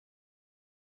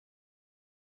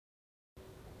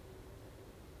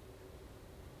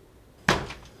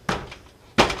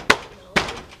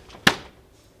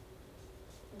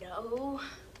No.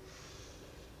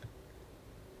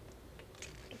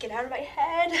 Get out of my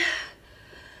head.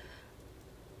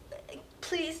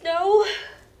 Please, no.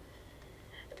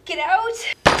 Get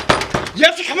out. You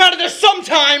have to come out of there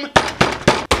sometime! Hey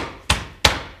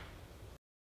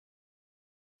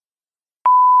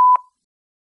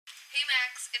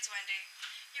Max, it's Wendy.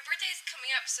 Your birthday's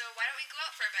coming up, so why don't we go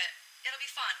out for a bit? It'll be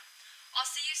fun. I'll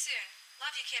see you soon.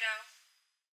 Love you, kiddo.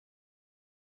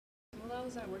 Well, I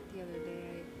was at work the other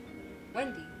day.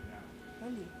 Wendy.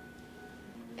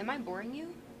 Am I boring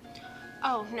you?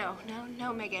 Oh, no,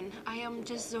 Megan. I am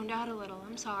just zoned out a little.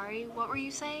 I'm sorry. What were you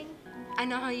saying? I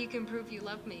know how you can prove you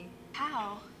love me.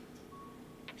 How?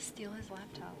 Steal his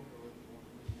laptop.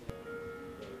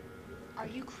 Are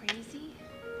you crazy?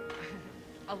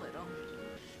 A little.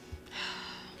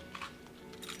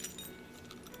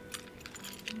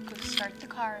 Go start the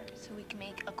car so we can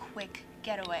make a quick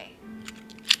getaway.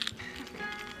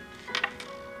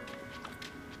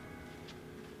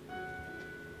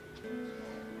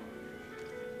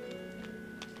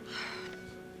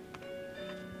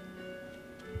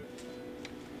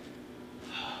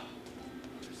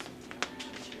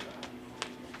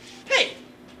 Hey!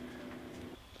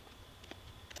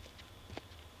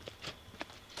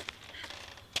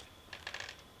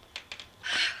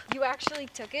 You actually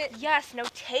took it? Yes, no,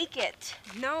 take it.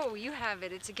 No, you have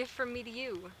it. It's a gift from me to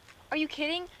you. Are you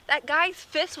kidding? That guy's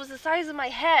fist was the size of my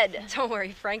head. Don't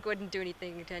worry, Frank wouldn't do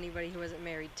anything to anybody he wasn't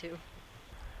married to.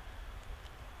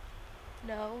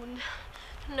 No.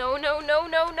 No. No.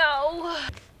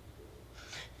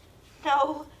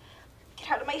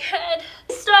 Get out of my head.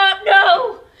 Stop,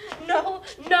 no! No!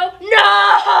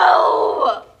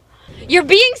 You're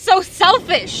being so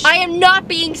selfish! I am not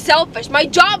being selfish. My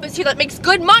job is here that makes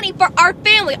good money for our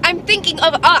family. I'm thinking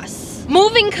of us.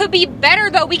 Moving could be better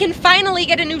though. We can finally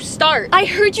get a new start. I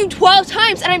heard you 12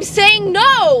 times and I'm saying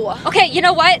no. Okay, you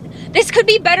know what? This could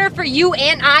be better for you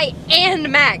and I and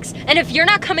Max. And if you're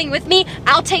not coming with me,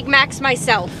 I'll take Max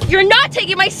myself. You're not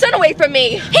taking my son away from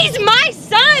me. He's my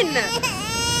son!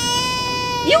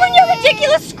 You and your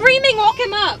ridiculous screaming woke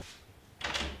him up.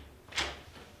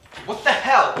 What the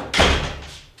hell?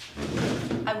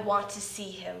 I want to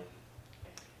see him.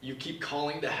 You keep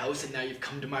calling the house and now you've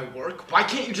come to my work? Why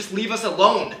can't you just leave us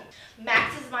alone?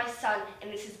 Max is my son and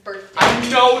it's his birthday. I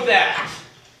know that!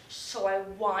 So I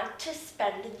want to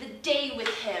spend the day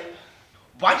with him.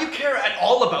 Why do you care at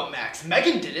all about Max?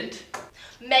 Megan didn't.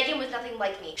 Megan was nothing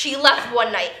like me. She left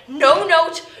one night. No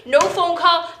note, no phone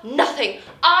call, nothing.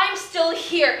 I'm still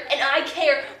here and I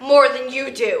care more than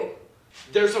you do.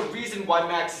 There's a reason why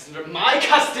Max is under my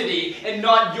custody and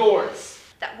not yours.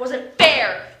 That wasn't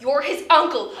fair. You're his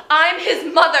uncle. I'm his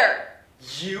mother.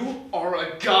 You are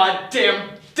a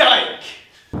goddamn dyke.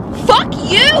 Fuck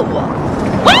you!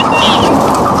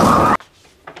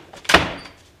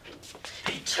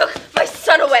 He took my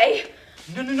son away.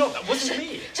 No, that wasn't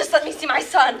me. Just let me see my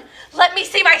son. Let me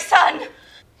see my son.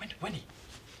 Wendy,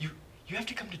 you have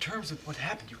to come to terms with what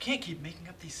happened. You can't keep making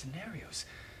up these scenarios.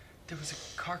 There was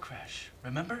a car crash,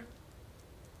 remember?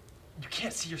 You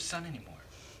can't see your son anymore.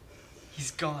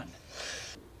 He's gone.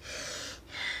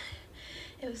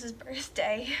 It was his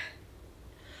birthday.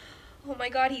 Oh my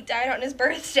God, he died on his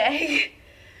birthday.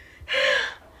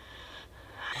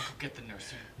 I'll go get the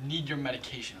nurse. You need your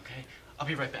medication, okay? I'll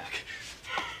be right back.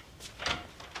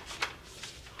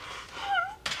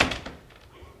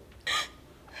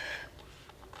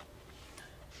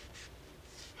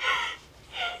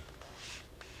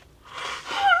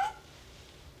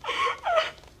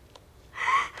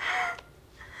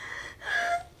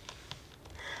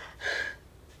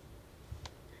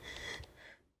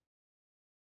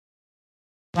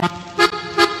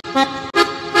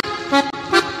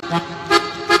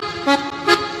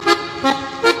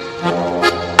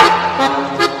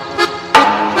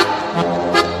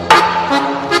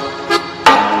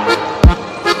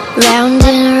 Round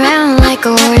and around like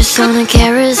a horse on a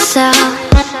carousel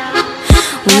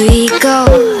we go.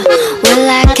 Will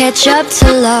I catch up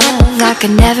to love? I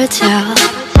can never tell.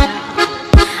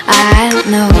 I don't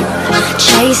know.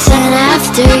 Chasing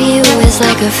after you is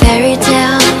like a fairy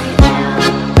tale,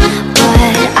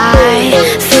 but I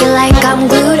feel like I'm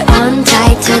glued on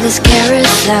tight to this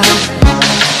carousel.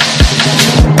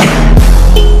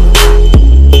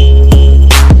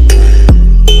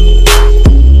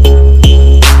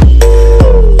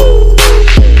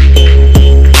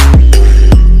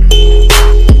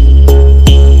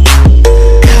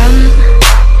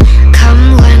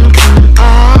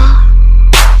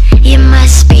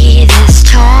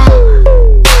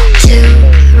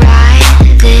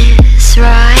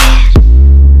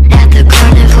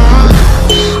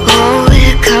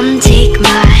 Come take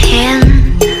my hand.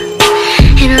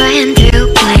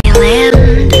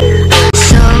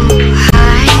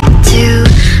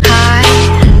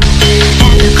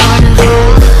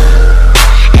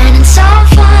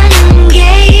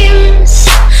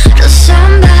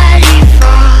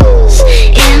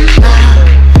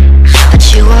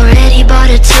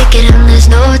 a ticket and there's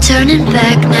no turning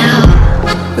back now.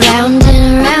 Round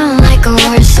and round like a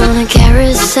horse on a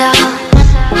carousel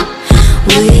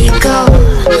we go.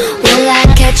 Will I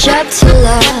catch up to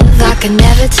love? I can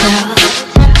never tell.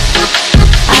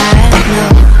 I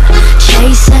know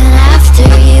chasing after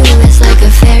you is like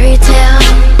a fairy tale,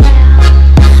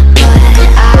 but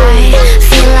I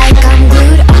feel like I'm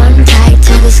glued on tight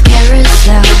to this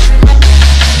carousel.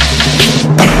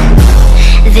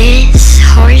 This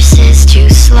horse is too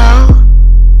slow.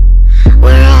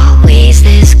 We're always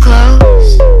this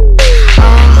close.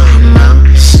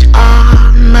 Almost,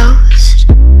 almost.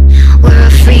 We're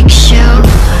a freak show.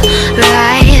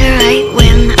 Right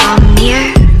when I'm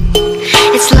near,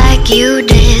 it's like you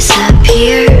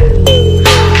disappear.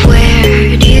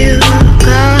 Where'd you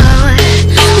go?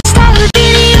 Stop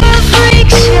being a freak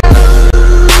show,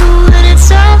 and it's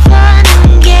all fun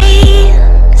and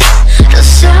games till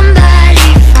somebody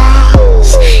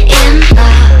falls in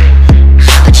love.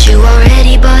 But you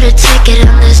already bought a ticket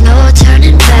and there's no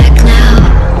turning back now.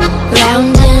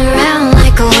 Round and round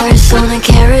like a horse on a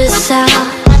carousel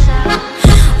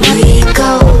we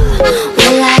go.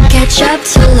 Will I catch up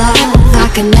to love? I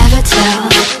can never tell.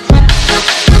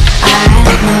 I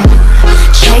know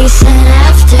chasing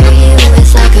after you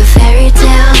is like a